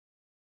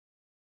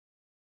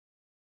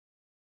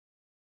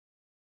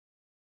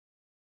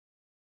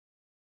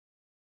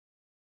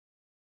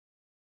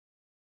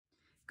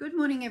Good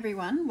morning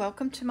everyone,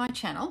 welcome to my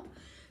channel.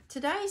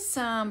 Today's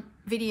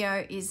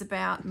video is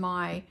about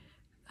my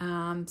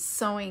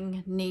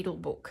sewing needle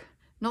book.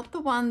 Not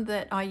the one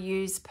that I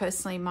use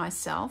personally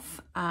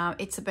myself.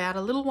 It's about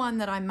a little one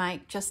that I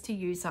make just to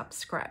use up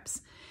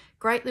scraps.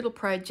 Great little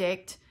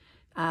project.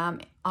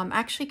 I'm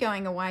actually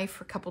going away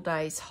for a couple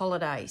days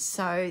holiday,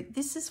 so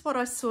this is what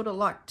I sort of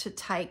like to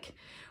take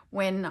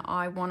when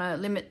I want to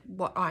limit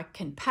what I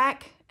can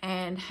pack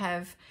and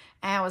have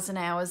hours and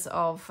hours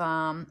of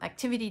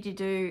activity to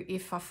do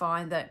if I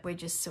find that we're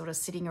just sort of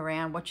sitting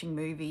around watching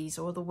movies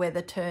or the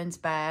weather turns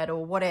bad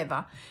or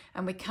whatever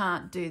and we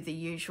can't do the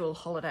usual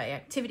holiday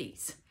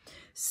activities.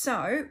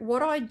 So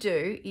what I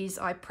do is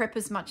I prep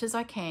as much as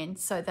I can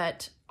so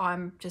that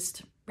I'm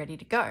just ready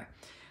to go.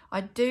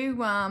 I do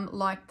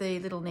like the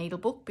little needle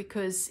book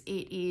because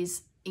it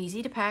is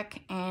easy to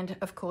pack and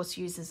of course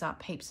uses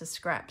up heaps of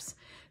scraps.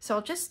 So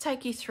I'll just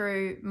take you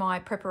through my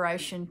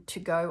preparation to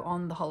go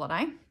on the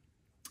holiday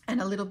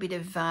and a little bit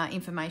of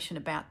information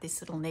about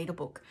this little needle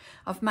book.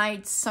 I've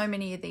made so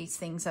many of these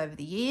things over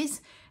the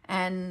years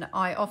and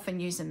I often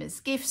use them as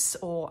gifts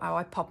or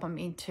I pop them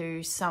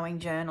into sewing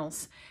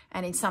journals,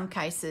 and in some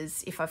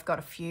cases if I've got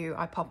a few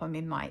I pop them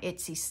in my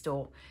Etsy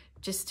store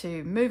just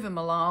to move them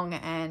along,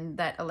 and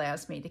that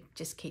allows me to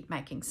just keep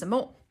making some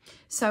more.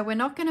 So we're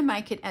not going to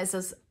make it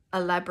as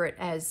elaborate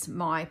as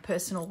my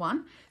personal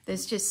one.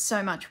 There's just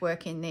so much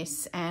work in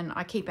this and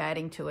I keep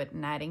adding to it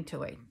and adding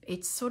to it.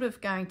 It's sort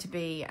of going to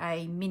be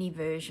a mini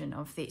version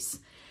of this.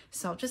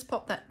 So I'll just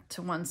pop that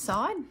to one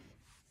side.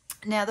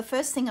 Now the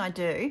first thing I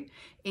do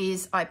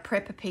is I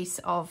prep a piece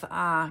of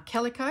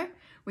calico,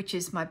 which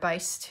is my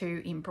base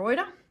to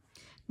embroider.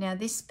 Now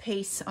this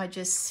piece I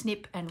just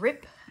snip and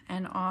rip,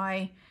 and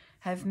I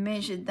have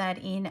measured that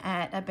in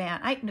at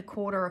about 8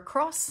 1/4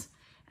 across,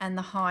 and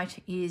the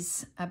height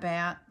is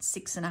about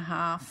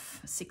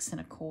 6.5, 6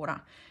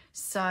 1/4.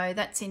 So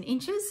that's in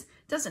inches.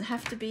 Doesn't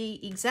have to be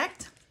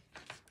exact,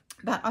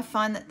 but I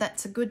find that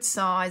that's a good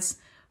size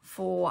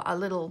for a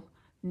little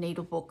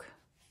needle book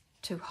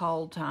to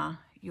hold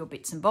your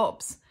bits and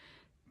bobs.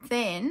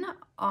 Then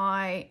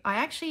I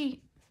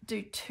actually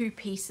do 2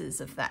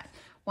 pieces of that.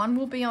 One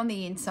will be on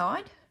the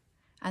inside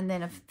and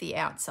then of the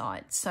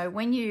outside. So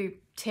when you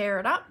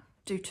tear it up,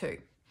 do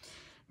 2.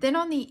 Then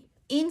on the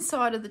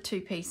inside of the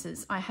 2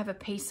 pieces, I have a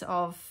piece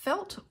of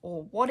felt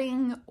or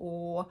wadding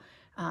or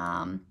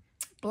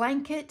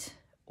blanket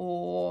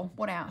or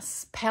what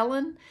else?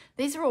 Pellin.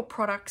 These are all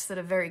products that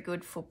are very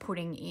good for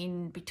putting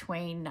in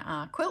between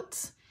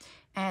quilts.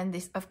 And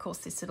this, of course,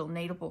 this little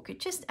needle book, it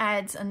just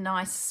adds a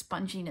nice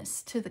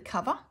sponginess to the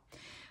cover.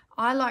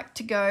 I like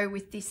to go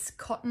with this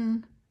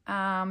cotton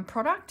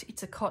product.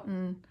 It's a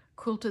cotton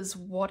quilter's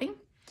wadding.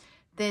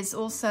 There's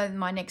also,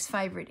 my next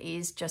favorite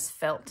is just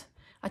felt.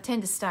 I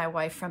tend to stay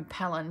away from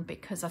Pellin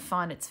because I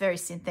find it's very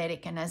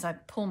synthetic, and as I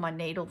pull my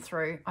needle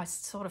through, I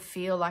sort of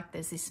feel like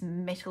there's this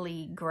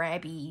metally,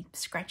 grabby,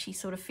 scratchy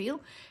sort of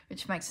feel,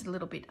 which makes it a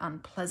little bit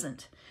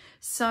unpleasant.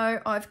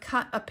 So I've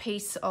cut a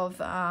piece of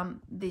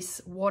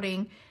this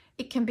wadding.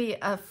 It can be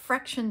a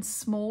fraction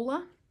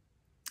smaller,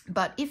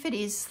 but if it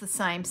is the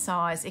same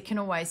size, it can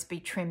always be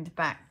trimmed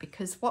back,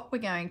 because what we're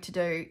going to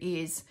do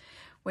is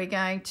we're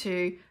going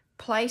to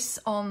place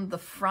on the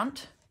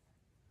front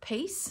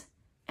piece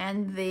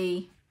and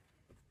the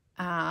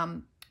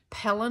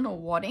pellin or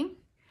wadding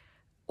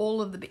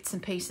all of the bits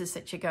and pieces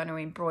that you're going to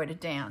embroider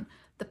down.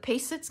 The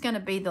piece that's going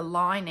to be the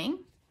lining,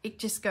 it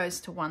just goes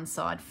to one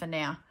side for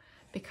now,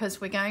 because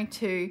we're going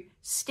to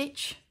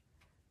stitch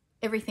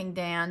everything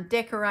down,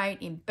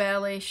 decorate,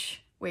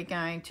 embellish. We're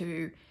going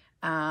to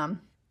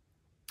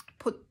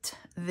put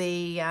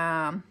the,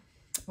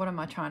 what am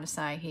I trying to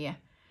say here?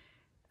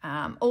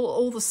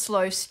 All the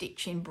slow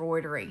stitch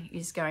embroidery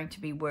is going to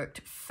be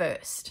worked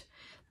first.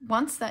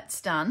 Once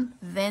that's done,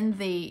 then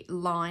the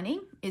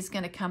lining is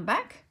going to come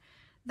back.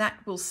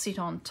 That will sit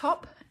on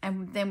top,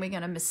 and then we're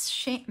going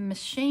to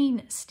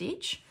machine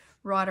stitch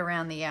right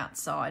around the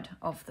outside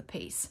of the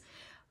piece.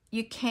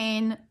 You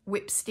can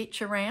whip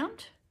stitch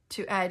around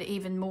to add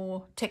even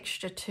more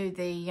texture to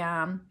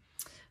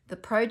the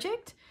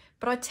project,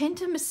 but I tend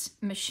to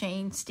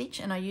machine stitch,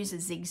 and I use a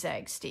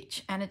zigzag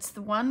stitch, and it's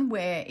the one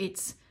where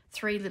it's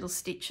 3 little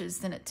stitches,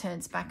 then it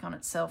turns back on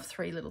itself,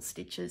 3 little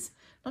stitches.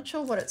 Not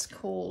sure what it's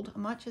called. I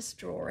might just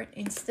draw it.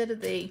 Instead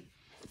of the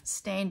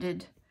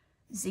standard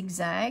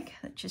zigzag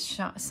that just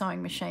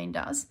sewing machine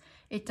does,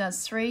 it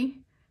does 3,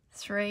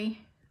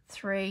 3,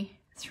 3,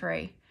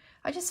 3.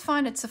 I just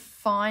find it's a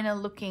finer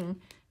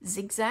looking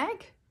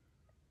zigzag,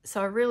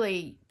 so I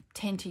really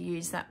tend to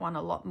use that one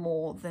a lot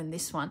more than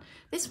this one.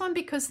 This one,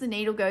 because the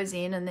needle goes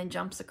in and then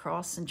jumps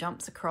across and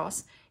jumps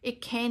across, it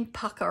can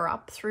pucker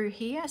up through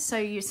here, so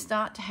you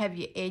start to have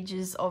your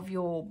edges of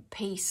your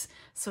piece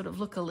sort of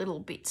look a little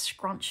bit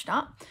scrunched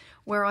up,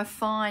 where I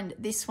find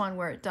this one,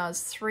 where it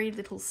does 3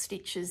 little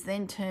stitches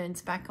then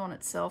turns back on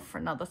itself for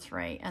another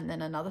 3 and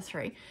then another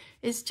 3,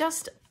 is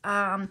just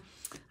I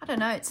don't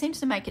know, it seems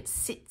to make it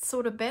sit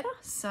sort of better.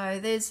 So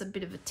there's a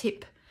bit of a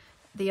tip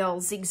the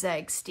old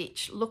zigzag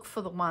stitch, look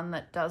for the one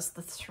that does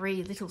the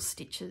 3 little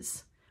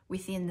stitches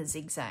within the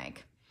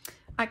zigzag.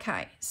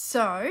 Okay,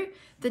 so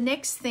the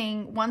next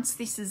thing, once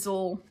this is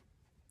all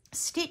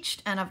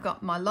stitched and I've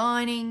got my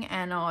lining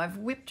and I've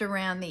whipped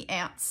around the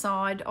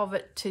outside of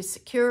it to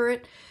secure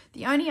it,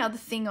 the only other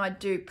thing I'd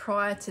do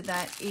prior to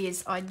that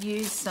is I'd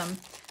use some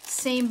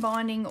seam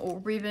binding or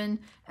ribbon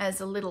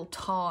as a little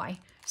tie.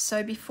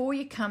 So before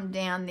you come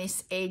down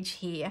this edge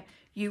here,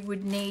 you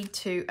would need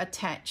to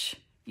attach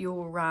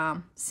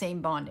your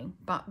seam binding,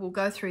 but we'll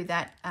go through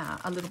that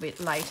a little bit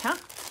later.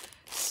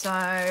 So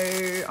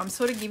I'm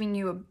sort of giving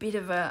you a bit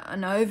of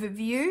an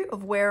overview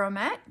of where I'm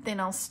at. Then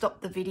I'll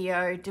stop the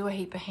video, do a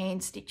heap of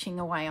hand stitching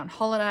away on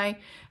holiday,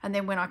 and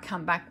then when I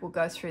come back, we'll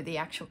go through the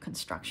actual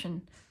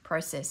construction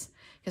process.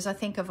 Because I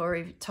think I've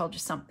already told you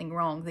something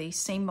wrong. The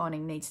seam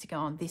binding needs to go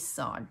on this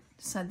side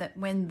so that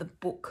when the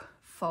book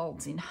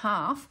folds in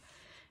half,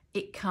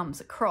 it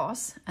comes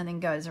across and then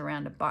goes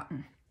around a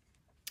button.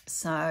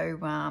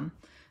 So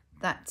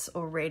that's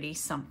already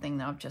something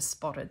that I've just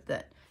spotted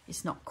that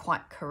is not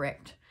quite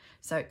correct.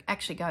 So it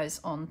actually goes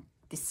on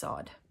this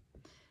side.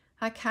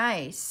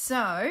 Okay,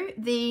 so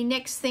the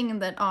next thing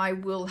that I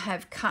will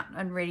have cut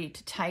and ready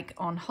to take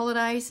on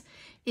holidays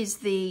is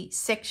the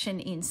section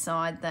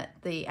inside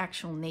that the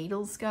actual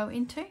needles go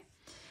into.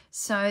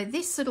 So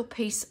this little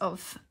piece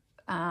of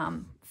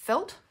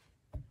felt,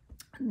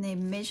 and the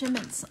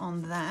measurements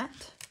on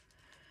that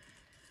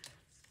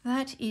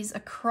is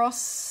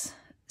across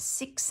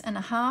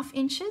 6.5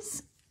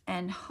 inches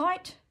and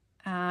height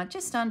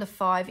just under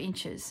 5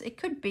 inches. It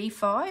could be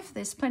 5,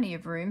 there's plenty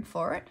of room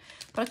for it,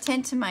 but I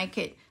tend to make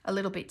it a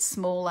little bit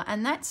smaller,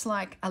 and that's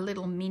like a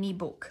little mini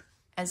book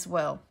as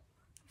well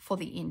for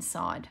the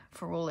inside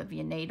for all of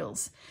your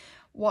needles.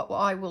 What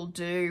I will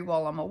do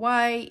while I'm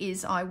away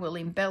is I will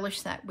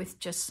embellish that with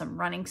just some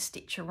running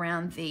stitch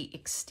around the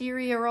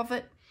exterior of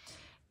it,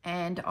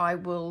 and I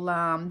will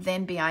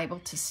then be able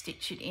to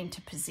stitch it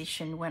into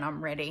position when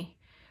I'm ready.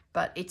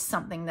 But it's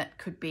something that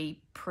could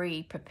be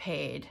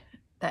pre-prepared,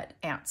 that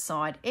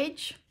outside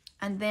edge.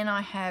 And then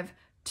I have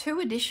 2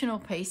 additional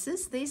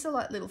pieces. These are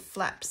like little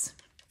flaps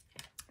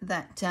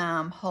that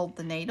hold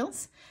the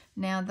needles.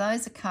 Now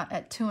those are cut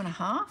at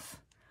 2.5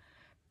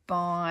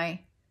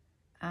 by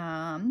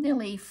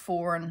nearly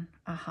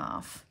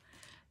 4.5.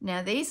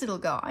 Now these little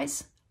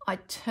guys, I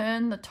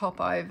turn the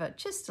top over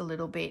just a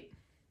little bit.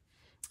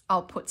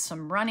 I'll put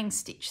some running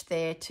stitch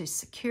there to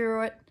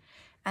secure it,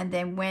 and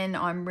then when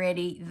I'm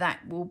ready,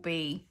 that will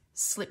be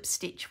slip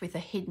stitch with a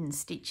hidden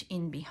stitch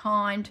in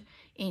behind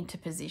into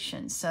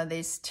position. So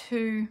there's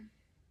 2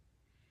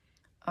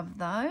 of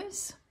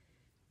those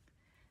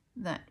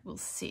that will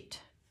sit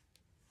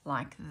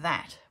like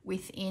that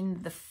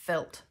within the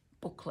felt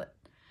booklet.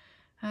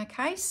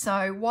 Okay,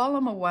 so while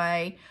I'm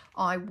away,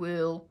 I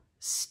will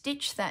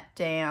stitch that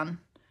down,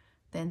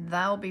 then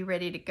they'll be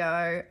ready to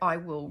go. I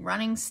will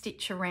running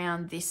stitch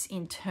around this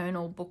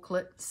internal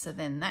booklet, so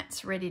then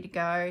that's ready to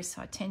go.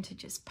 So I tend to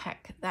just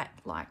pack that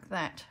like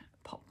that,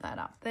 pop that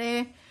up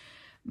there.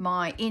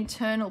 My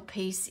internal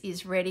piece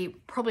is ready.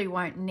 Probably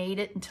won't need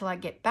it until I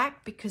get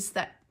back because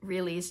that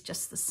really is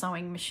just the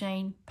sewing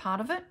machine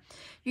part of it.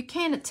 You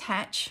can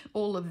attach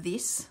all of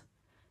this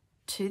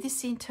to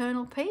this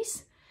internal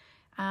piece,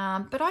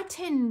 but I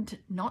tend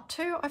not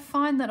to. I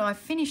find that I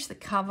finish the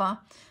cover,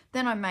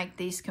 then I make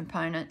these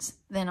components,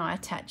 then I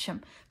attach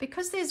them.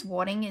 Because there's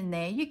wadding in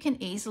there, you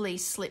can easily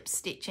slip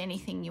stitch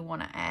anything you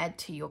want to add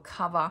to your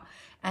cover,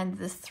 and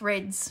the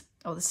threads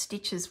or the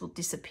stitches will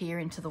disappear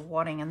into the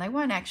wadding and they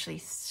won't actually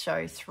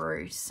show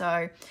through.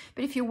 So,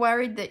 but if you're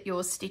worried that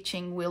your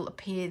stitching will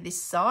appear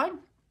this side,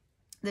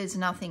 there's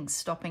nothing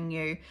stopping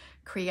you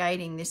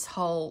creating this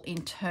whole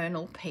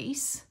internal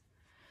piece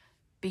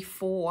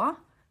before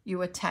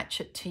you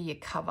attach it to your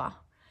cover.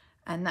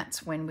 And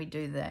that's when we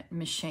do the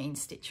machine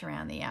stitch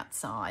around the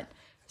outside.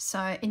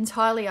 So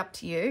entirely up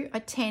to you. I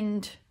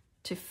tend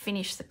to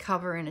finish the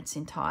cover in its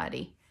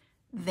entirety,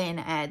 then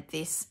add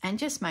this, and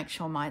just make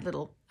sure my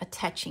little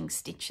attaching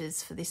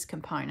stitches for this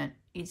component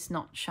is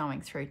not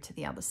showing through to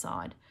the other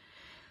side.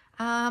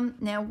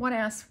 Now what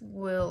else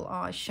will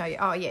I show you?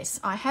 Oh yes,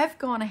 I have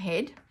gone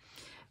ahead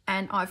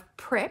and I've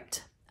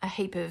prepped a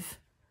heap of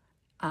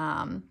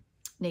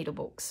needle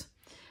books.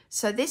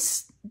 So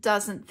this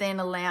doesn't then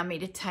allow me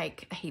to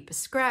take a heap of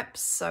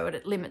scraps, so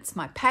it limits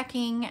my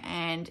packing,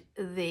 and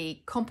the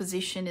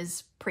composition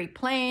is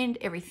pre-planned,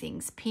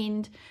 everything's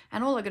pinned,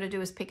 and all I've got to do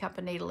is pick up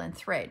a needle and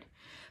thread.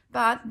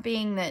 But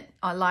being that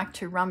I like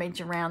to rummage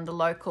around the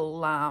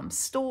local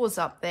stores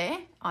up there,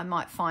 I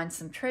might find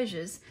some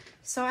treasures.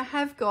 So I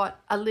have got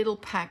a little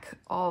pack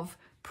of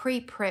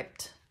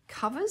pre-prepped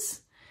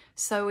covers.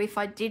 So if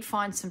I did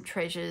find some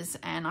treasures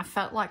and I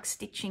felt like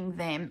stitching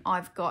them,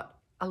 I've got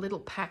a little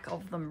pack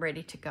of them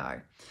ready to go.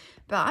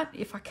 But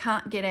if I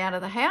can't get out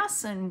of the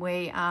house and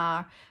we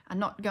are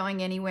not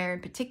going anywhere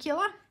in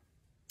particular,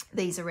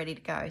 these are ready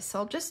to go. So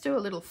I'll just do a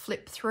little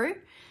flip through.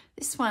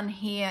 This one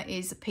here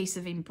is a piece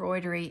of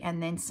embroidery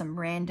and then some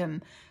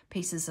random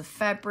pieces of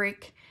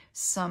fabric,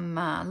 some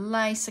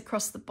lace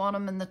across the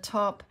bottom and the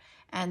top,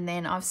 and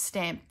then I've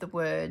stamped the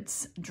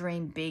words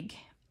Dream Big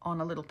on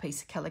a little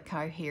piece of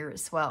calico here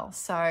as well.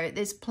 So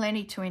there's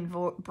plenty to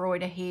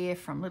embroider here,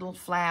 from little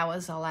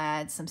flowers. I'll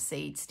add some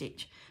seed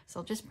stitch. So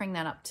I'll just bring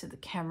that up to the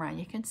camera and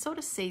you can sort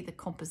of see the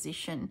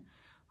composition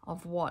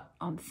of what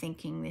I'm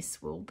thinking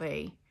this will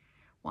be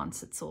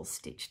once it's all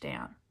stitched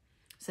out.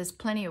 So there's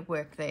plenty of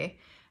work there.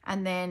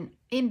 And then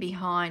in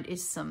behind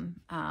is some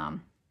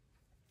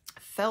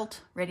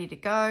felt ready to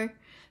go.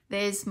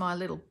 There's my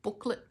little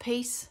booklet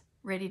piece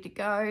ready to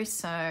go.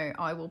 So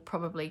I will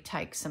probably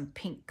take some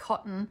pink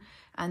cotton,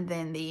 and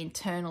then the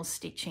internal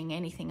stitching,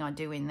 anything I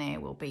do in there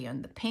will be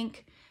on the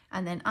pink.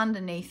 And then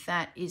underneath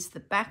that is the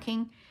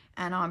backing,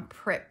 and I'm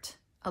prepped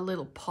a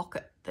little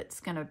pocket that's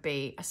going to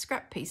be a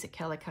scrap piece of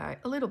calico,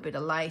 a little bit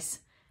of lace,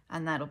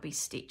 and that'll be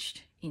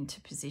stitched into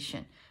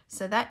position.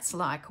 So that's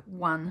like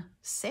one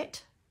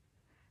set,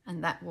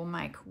 and that will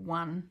make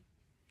one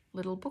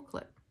little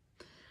booklet.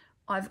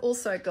 I've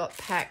also got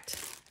packed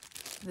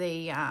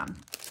the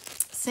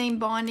seam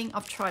binding.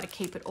 I've tried to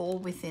keep it all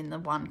within the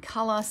one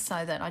colour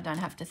so that I don't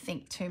have to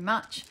think too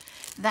much.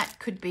 That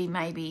could be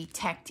maybe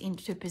tacked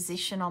into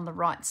position on the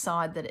right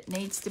side that it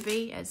needs to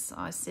be. As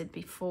I said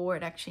before,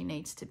 it actually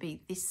needs to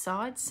be this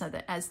side so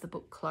that as the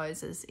book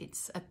closes,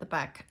 it's at the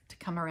back to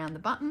come around the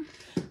button.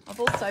 I've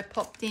also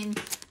popped in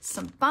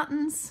some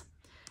buttons,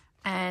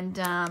 and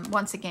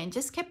once again,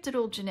 just kept it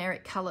all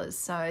generic colours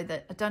so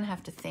that I don't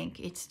have to think.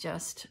 It's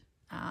just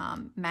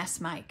mass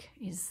make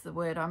is the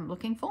word I'm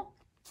looking for.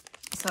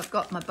 So I've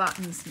got my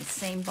buttons, my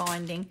seam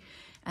binding,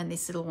 and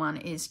this little one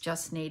is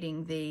just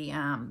needing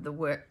the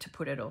work to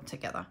put it all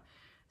together.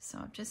 So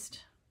I've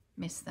just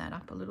messed that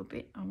up a little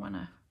bit. I want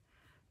to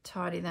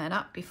tidy that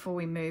up before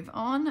we move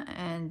on,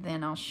 and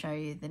then I'll show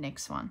you the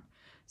next one.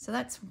 So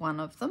that's one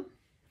of them.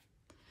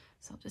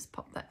 So I'll just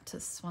pop that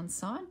to one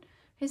side.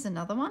 Here's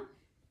another one.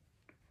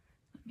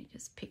 Let me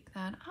just pick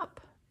that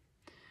up.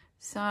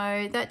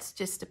 So that's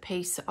just a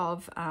piece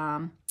of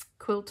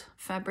quilt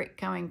fabric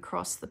going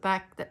across the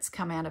back that's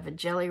come out of a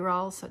jelly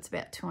roll, so it's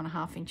about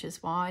 2.5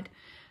 inches wide.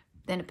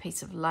 Then a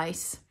piece of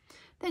lace,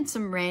 then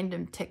some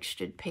random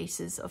textured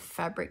pieces of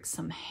fabric,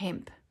 some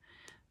hemp,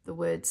 the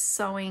word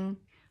sewing.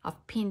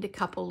 I've pinned a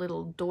couple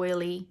little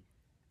doily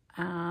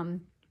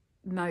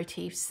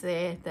motifs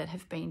there that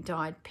have been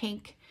dyed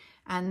pink,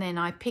 and then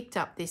I picked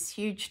up this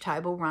huge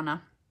table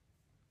runner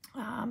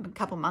a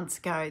couple months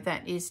ago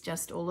that is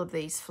just all of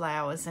these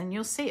flowers, and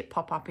you'll see it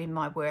pop up in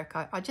my work.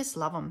 I just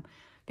love them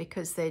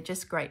because they're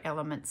just great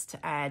elements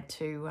to add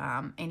to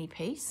any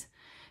piece.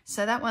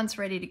 So that one's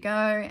ready to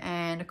go,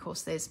 and of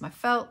course there's my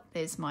felt,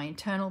 there's my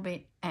internal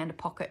bit, and a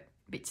pocket,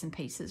 bits and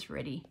pieces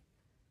ready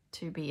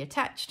to be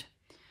attached.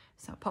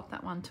 So I'll pop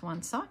that one to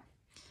one side.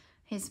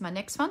 Here's my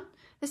next one.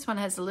 This one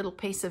has a little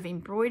piece of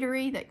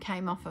embroidery that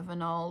came off of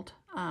an old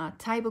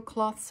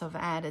tablecloth, so I've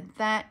added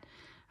that.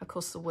 Of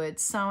course, the word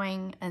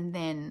sewing, and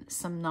then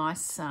some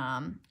nice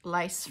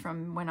lace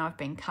from when I've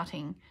been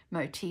cutting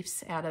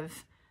motifs out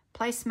of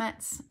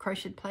placemats,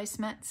 crocheted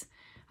placemats.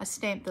 I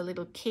stamped the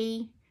little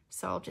key,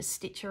 so I'll just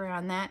stitch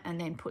around that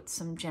and then put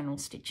some general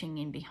stitching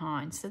in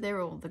behind. So they're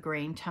all the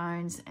green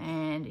tones,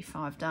 and if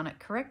I've done it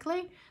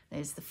correctly,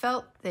 there's the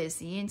felt, there's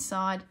the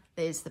inside,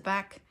 there's the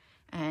back,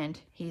 and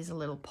here's a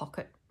little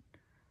pocket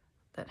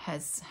that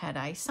has had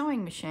a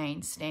sewing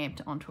machine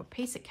stamped onto a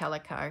piece of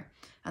calico,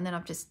 and then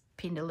I've just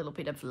pinned a little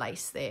bit of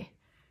lace there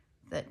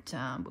that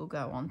will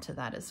go onto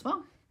that as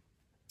well.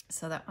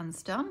 So that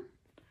one's done.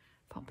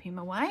 Pop him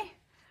away.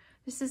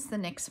 This is the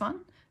next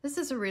one. This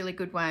is a really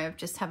good way of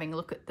just having a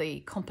look at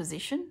the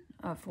composition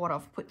of what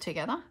I've put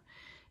together.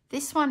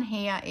 This one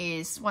here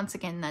is, once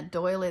again, that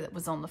doily that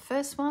was on the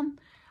first one.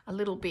 A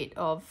little bit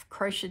of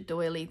crocheted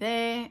doily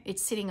there.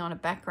 It's sitting on a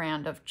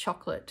background of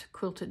chocolate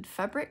quilted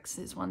fabrics.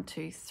 There's 1,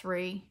 2,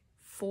 3,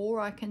 4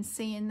 I can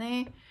see in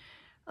there.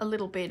 A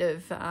little bit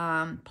of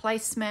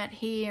placemat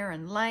here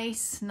and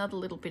lace, another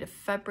little bit of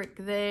fabric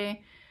there.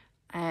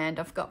 And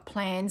I've got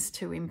plans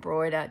to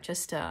embroider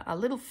just a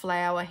little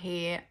flower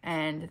here,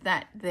 and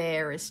that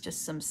there is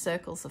just some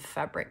circles of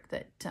fabric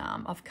that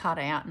I've cut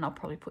out, and I'll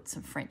probably put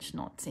some French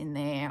knots in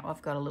there.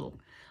 I've got a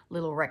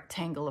little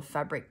rectangle of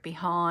fabric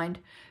behind.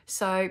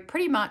 So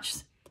pretty much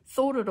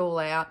thought it all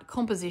out,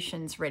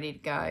 composition's ready to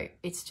go.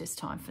 It's just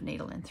time for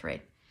needle and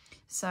thread.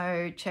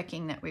 So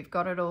checking that we've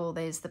got it all.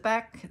 There's the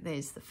back,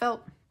 there's the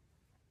felt,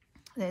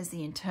 there's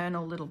the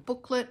internal little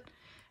booklet,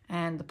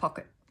 and the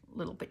pocket,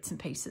 little bits and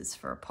pieces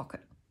for a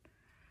pocket.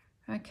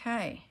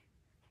 Okay,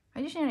 I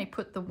usually only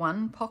put the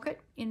one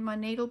pocket in my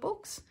needle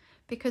books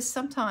because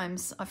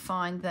sometimes I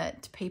find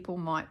that people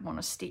might want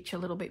to stitch a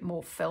little bit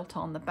more felt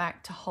on the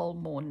back to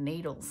hold more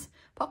needles.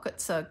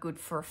 Pockets are good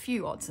for a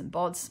few odds and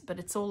bods, but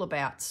it's all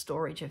about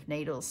storage of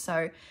needles.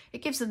 So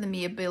it gives them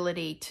the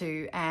ability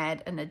to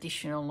add an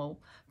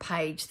additional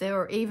page there,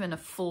 or even a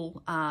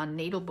full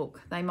needle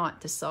book. They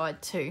might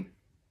decide to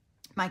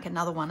make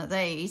another one of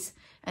these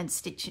and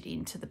stitch it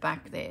into the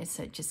back there,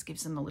 so it just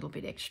gives them a little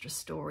bit extra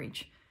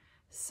storage.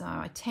 So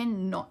I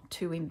tend not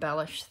to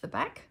embellish the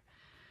back.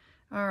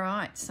 All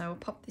right, so we'll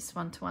pop this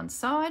one to one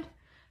side.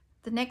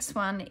 The next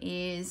one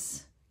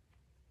is,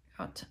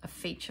 got a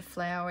feature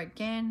flower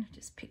again.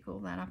 Just pick all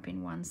that up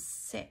in one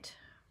set.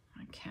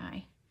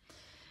 Okay.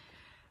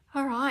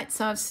 All right,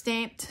 so I've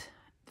stamped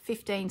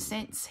 15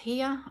 cents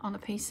here on a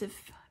piece of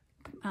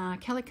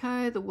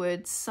calico. The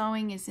word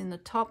sewing is in the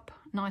top.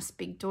 Nice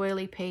big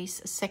doily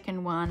piece, a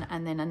second one,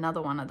 and then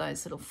another one of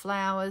those little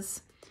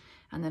flowers,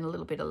 and then a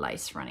little bit of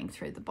lace running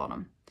through the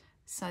bottom.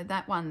 So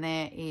that one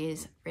there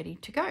is ready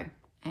to go,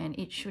 and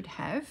it should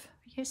have,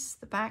 yes,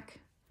 the back,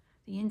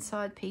 the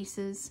inside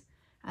pieces,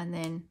 and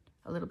then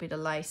a little bit of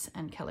lace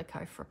and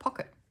calico for a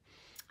pocket.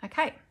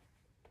 Okay,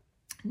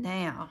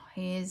 now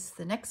here's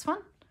the next one.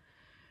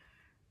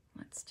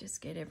 Let's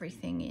just get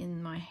everything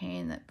in my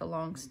hand that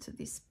belongs to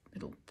this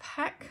little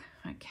pack.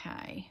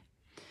 Okay,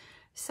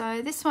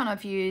 so this one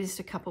I've used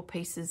a couple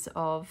pieces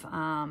of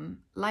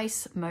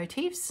lace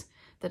motifs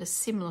that are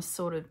similar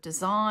sort of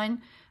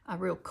design, a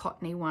real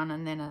cottony one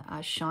and then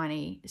a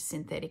shiny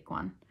synthetic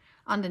one.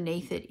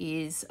 Underneath it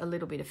is a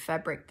little bit of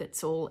fabric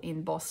that's all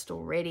embossed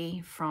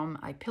already from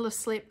a pillar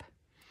slip,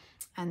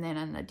 and then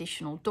an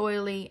additional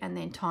doily, and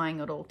then tying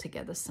it all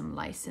together, some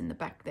lace in the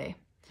back there.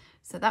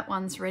 So that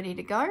one's ready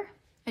to go.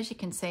 As you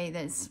can see,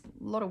 there's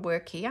a lot of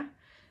work here,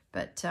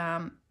 but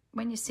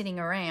when you're sitting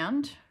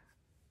around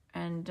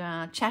and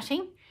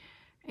chatting,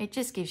 it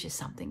just gives you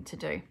something to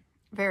do.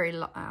 Very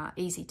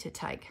easy to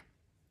take.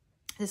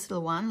 This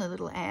little one, the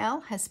little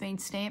owl, has been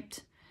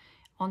stamped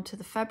onto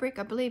the fabric.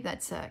 I believe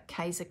that's a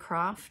Kaiser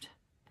Craft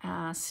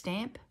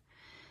stamp.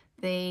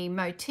 The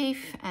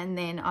motif, and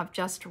then I've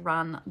just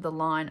run the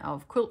line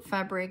of quilt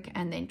fabric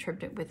and then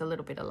trimmed it with a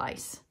little bit of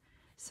lace.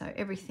 So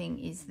everything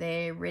is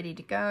there ready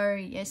to go.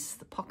 Yes,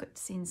 the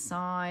pockets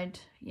inside.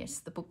 Yes,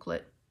 the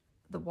booklet,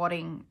 the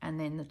wadding, and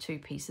then the two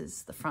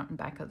pieces, the front and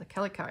back of the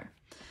calico.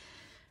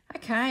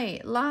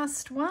 Okay,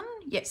 last one.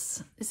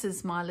 Yes, this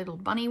is my little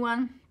bunny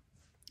one.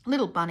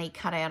 Little bunny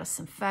cut out of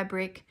some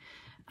fabric.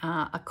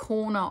 A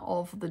corner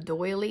of the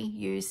doily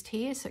used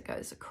here, so it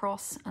goes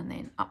across and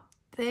then up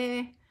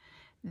there.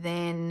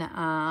 Then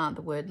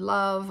the word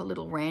love, a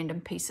little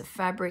random piece of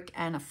fabric,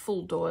 and a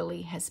full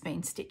doily has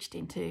been stitched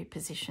into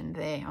position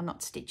there. I'm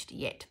not stitched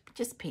yet,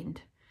 just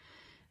pinned.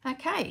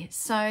 Okay,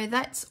 so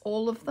that's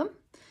all of them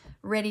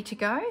ready to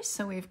go.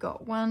 So we've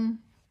got 1,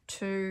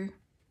 2,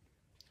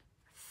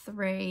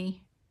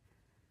 3,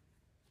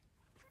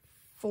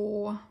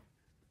 4,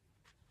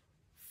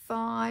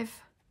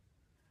 5,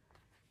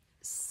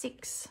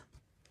 6,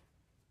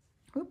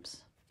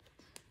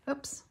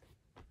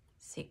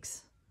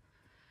 6,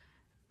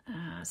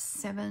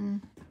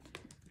 7,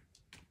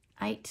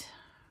 8.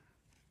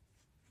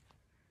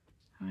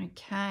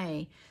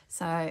 Okay,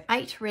 so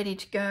 8 ready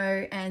to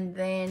go, and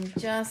then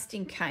just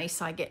in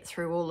case I get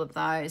through all of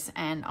those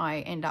and I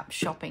end up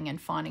shopping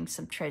and finding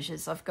some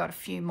treasures, I've got a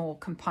few more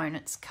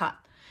components cut.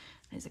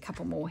 There's a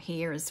couple more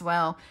here as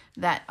well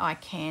that I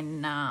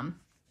can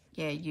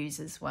use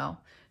as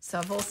well. So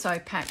I've also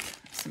packed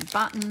some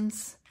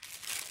buttons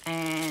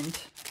and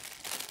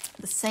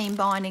the seam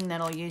binding that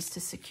I'll use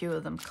to secure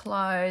them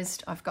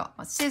closed. I've got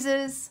my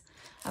scissors.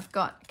 I've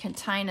got a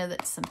container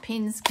that some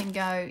pins can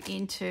go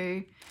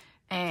into,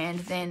 and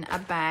then a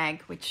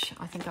bag, which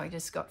I think I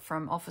just got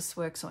from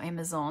Officeworks or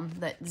Amazon,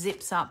 that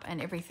zips up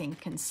and everything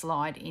can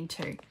slide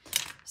into.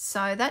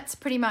 So that's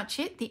pretty much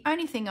it. The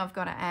only thing I've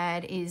got to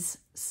add is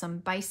some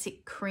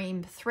basic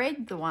cream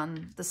thread,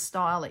 the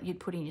style that you'd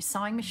put in your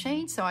sewing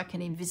machine, so I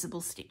can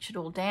invisible stitch it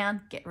all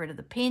down, get rid of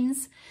the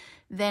pins.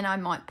 Then I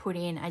might put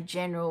in a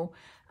general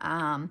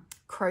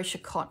crochet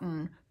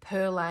cotton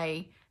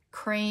perlé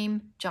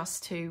cream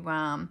just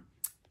to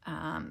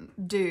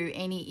do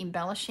any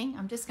embellishing.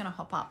 I'm just going to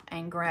hop up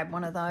and grab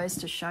one of those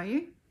to show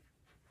you.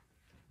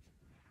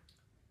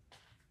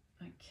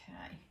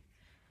 Okay,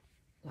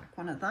 like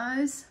one of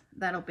those.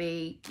 That'll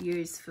be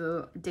used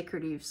for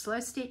decorative slow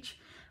stitch.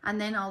 And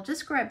then I'll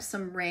just grab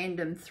some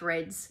random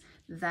threads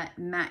that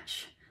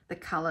match the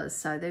colours.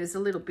 So there's a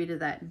little bit of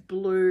that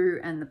blue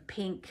and the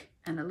pink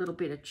and a little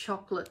bit of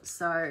chocolate.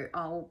 So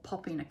I'll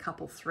pop in a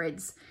couple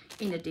threads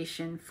in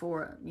addition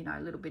for, you know,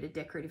 a little bit of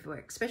decorative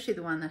work, especially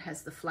the one that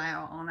has the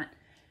flower on it.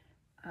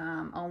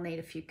 I'll need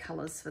a few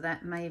colours for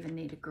that. May even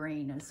need a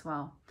green as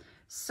well.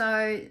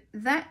 So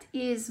that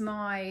is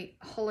my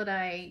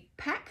holiday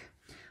pack.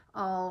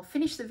 I'll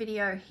finish the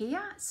video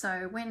here.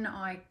 So when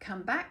I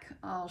come back,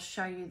 I'll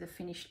show you the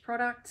finished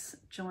products,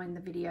 join the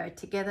video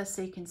together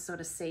so you can sort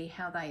of see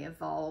how they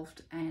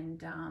evolved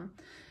and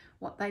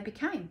what they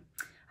became.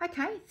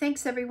 Okay,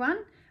 thanks everyone.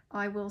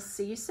 I will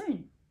see you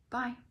soon.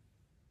 Bye.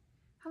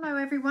 Hello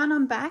everyone,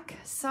 I'm back.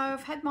 So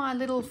I've had my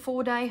little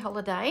 4-day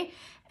holiday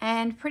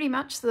and pretty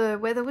much the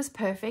weather was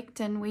perfect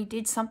and we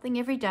did something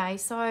every day.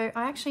 So I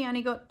actually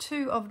only got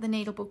 2 of the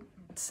needle books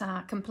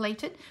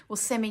completed, or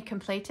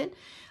semi-completed.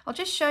 I'll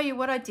just show you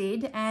what I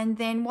did, and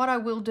then what I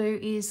will do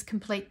is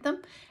complete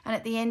them, and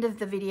at the end of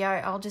the video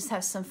I'll just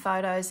have some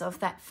photos of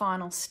that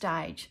final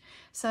stage.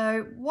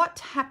 So what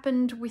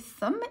happened with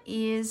them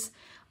is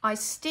I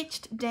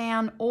stitched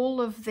down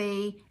all of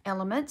the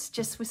elements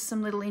just with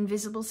some little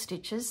invisible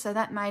stitches, so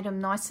that made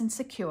them nice and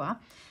secure.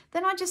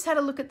 Then I just had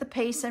a look at the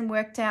piece and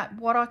worked out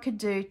what I could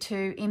do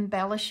to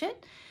embellish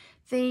it.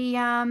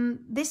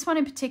 This one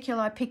in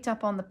particular I picked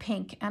up on the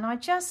pink, and I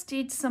just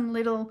did some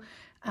little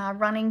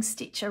running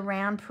stitch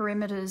around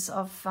perimeters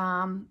of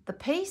the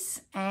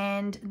piece,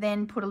 and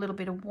then put a little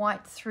bit of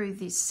white through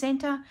this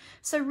center.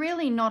 So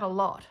really not a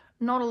lot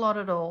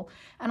at all.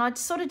 And I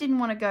sort of didn't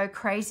want to go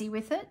crazy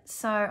with it,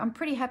 so I'm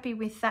pretty happy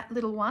with that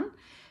little one.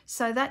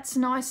 So that's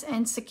nice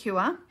and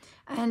secure.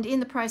 And in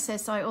the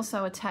process, I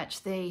also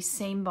attached the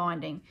seam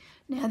binding.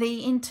 Now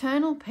the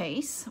internal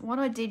piece, what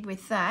I did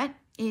with that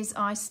is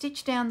I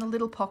stitched down the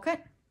little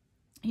pocket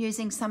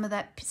using some of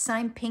that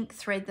same pink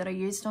thread that I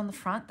used on the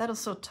front. That'll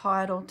sort of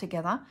tie it all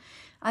together.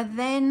 I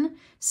then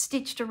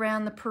stitched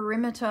around the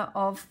perimeter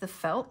of the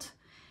felt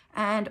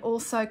and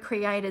also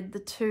created the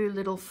two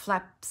little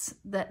flaps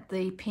that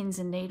the pins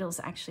and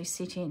needles actually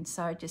sit in.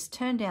 So I just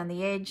turned down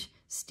the edge,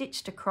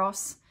 stitched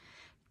across,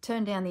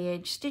 turned down the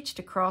edge, stitched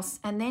across,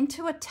 and then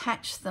to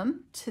attach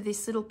them to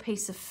this little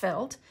piece of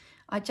felt,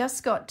 I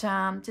just got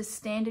just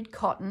standard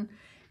cotton,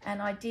 and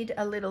I did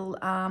a little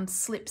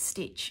slip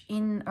stitch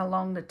in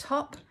along the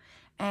top,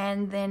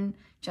 and then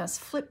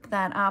just flipped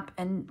that up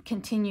and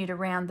continued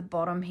around the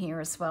bottom here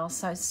as well.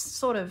 So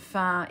sort of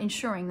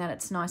ensuring that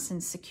it's nice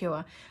and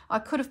secure. I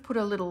could have put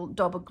a little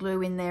dab of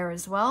glue in there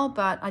as well,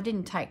 but I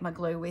didn't take my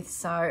glue with,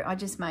 so I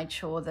just made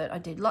sure that I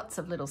did lots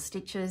of little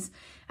stitches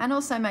and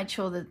also made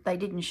sure that they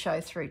didn't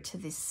show through to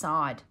this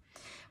side.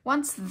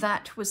 Once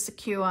that was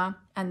secure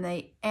and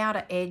the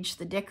outer edge,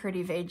 the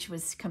decorative edge,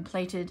 was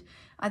completed,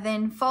 I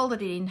then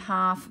folded it in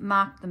half,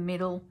 marked the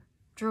middle,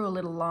 drew a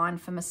little line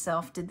for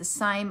myself, did the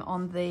same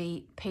on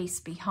the piece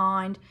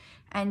behind,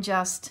 and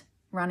just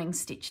running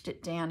stitched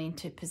it down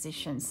into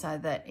position so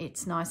that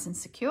it's nice and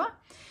secure.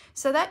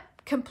 So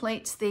that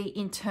completes the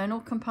internal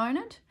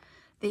component.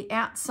 The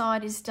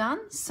outside is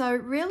done. So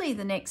really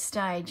the next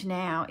stage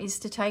now is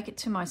to take it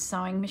to my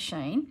sewing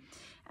machine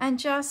and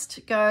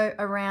just go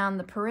around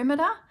the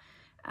perimeter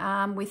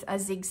with a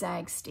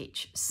zigzag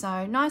stitch.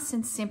 So nice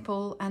and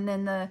simple, and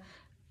then the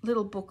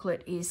little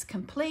booklet is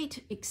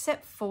complete,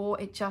 except for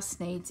it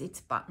just needs its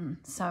button.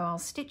 So I'll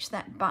stitch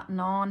that button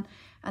on,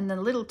 and the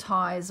little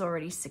tie is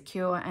already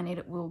secure and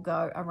it will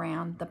go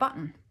around the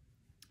button.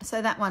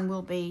 So that one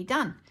will be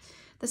done.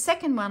 The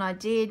second one I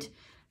did,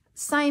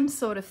 same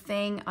sort of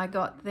thing. I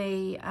got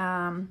the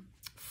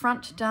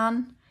front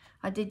done.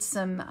 I did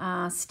some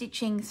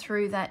stitching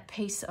through that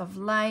piece of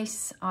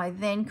lace. I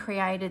then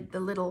created the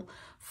little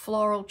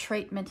floral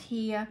treatment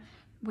here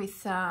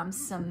with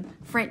some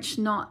French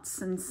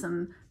knots and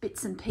some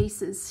bits and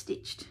pieces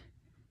stitched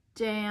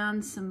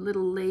down, some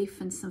little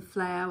leaf and some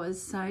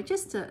flowers. So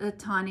just a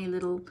tiny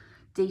little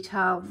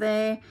detail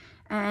there.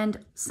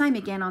 And same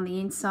again on the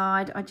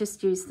inside. I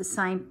just used the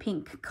same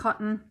pink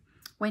cotton,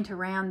 went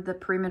around the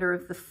perimeter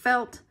of the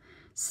felt,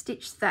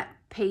 stitched that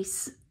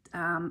piece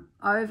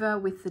over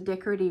with the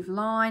decorative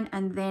line,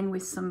 and then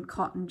with some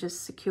cotton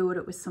just secured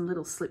it with some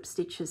little slip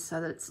stitches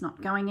so that it's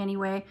not going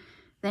anywhere.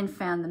 Then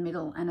found the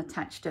middle and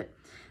attached it.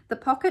 The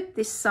pocket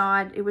this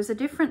side, it was a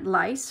different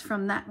lace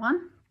from that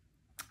one,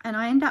 and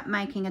I ended up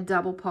making a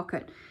double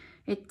pocket.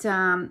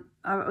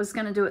 I was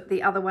going to do it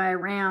the other way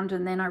around,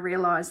 and then I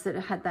realized that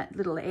it had that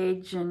little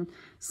edge, and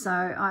so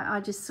I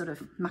just sort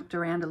of mucked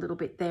around a little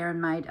bit there and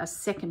made a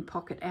second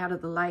pocket out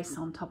of the lace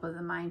on top of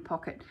the main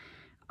pocket.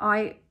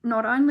 I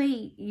not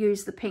only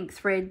used the pink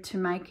thread to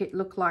make it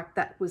look like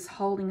that was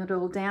holding it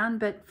all down,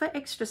 but for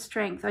extra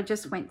strength, I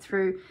just went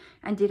through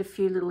and did a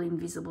few little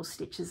invisible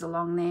stitches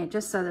along there,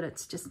 just so that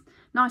it's just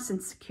nice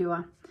and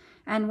secure.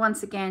 And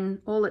once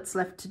again, all that's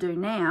left to do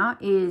now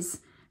is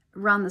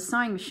run the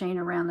sewing machine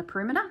around the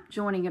perimeter,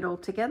 joining it all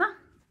together,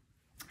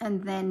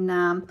 and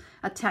then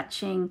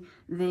attaching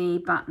the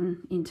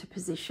button into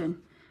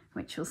position,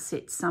 which will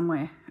sit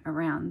somewhere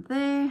around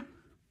there,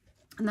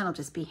 and that'll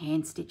just be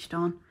hand stitched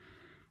on.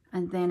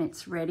 And then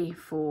it's ready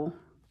for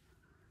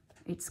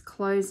its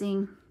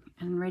closing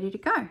and ready to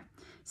go.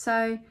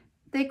 So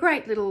they're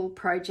great little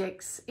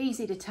projects,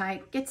 easy to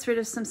take, gets rid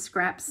of some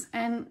scraps,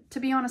 and to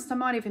be honest, I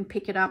might even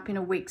pick it up in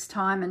a week's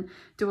time and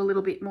do a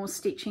little bit more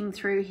stitching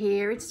through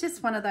here. It's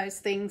just one of those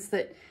things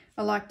that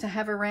I like to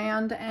have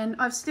around, and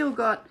I've still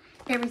got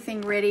everything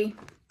ready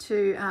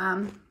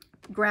to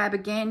grab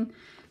again.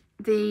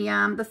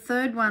 The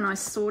third one I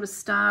sort of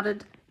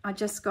started, I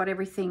just got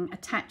everything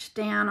attached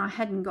down. I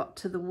hadn't got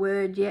to the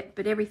word yet,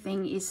 but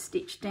everything is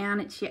stitched down.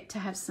 It's yet to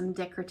have some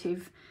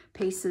decorative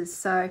pieces.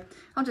 So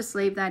I'll just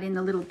leave that in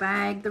the little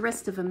bag. The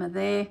rest of them are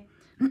there.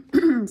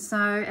 So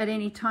at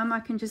any time I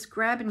can just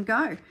grab and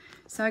go.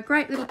 So a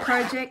great little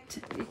project.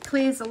 It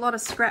clears a lot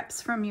of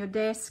scraps from your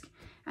desk.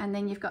 And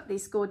then you've got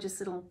these gorgeous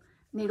little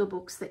needle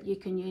books that you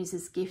can use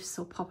as gifts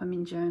or pop them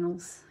in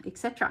journals,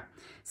 etc.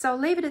 So I'll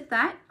leave it at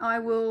that. I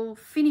will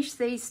finish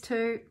these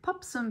two,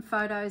 pop some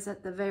photos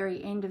at the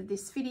very end of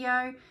this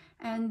video,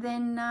 and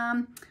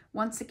then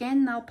once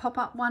again they'll pop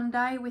up one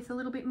day with a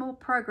little bit more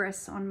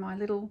progress on my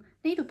little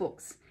needle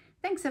books.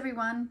 Thanks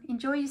everyone.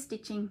 Enjoy your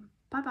stitching.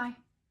 Bye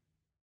bye.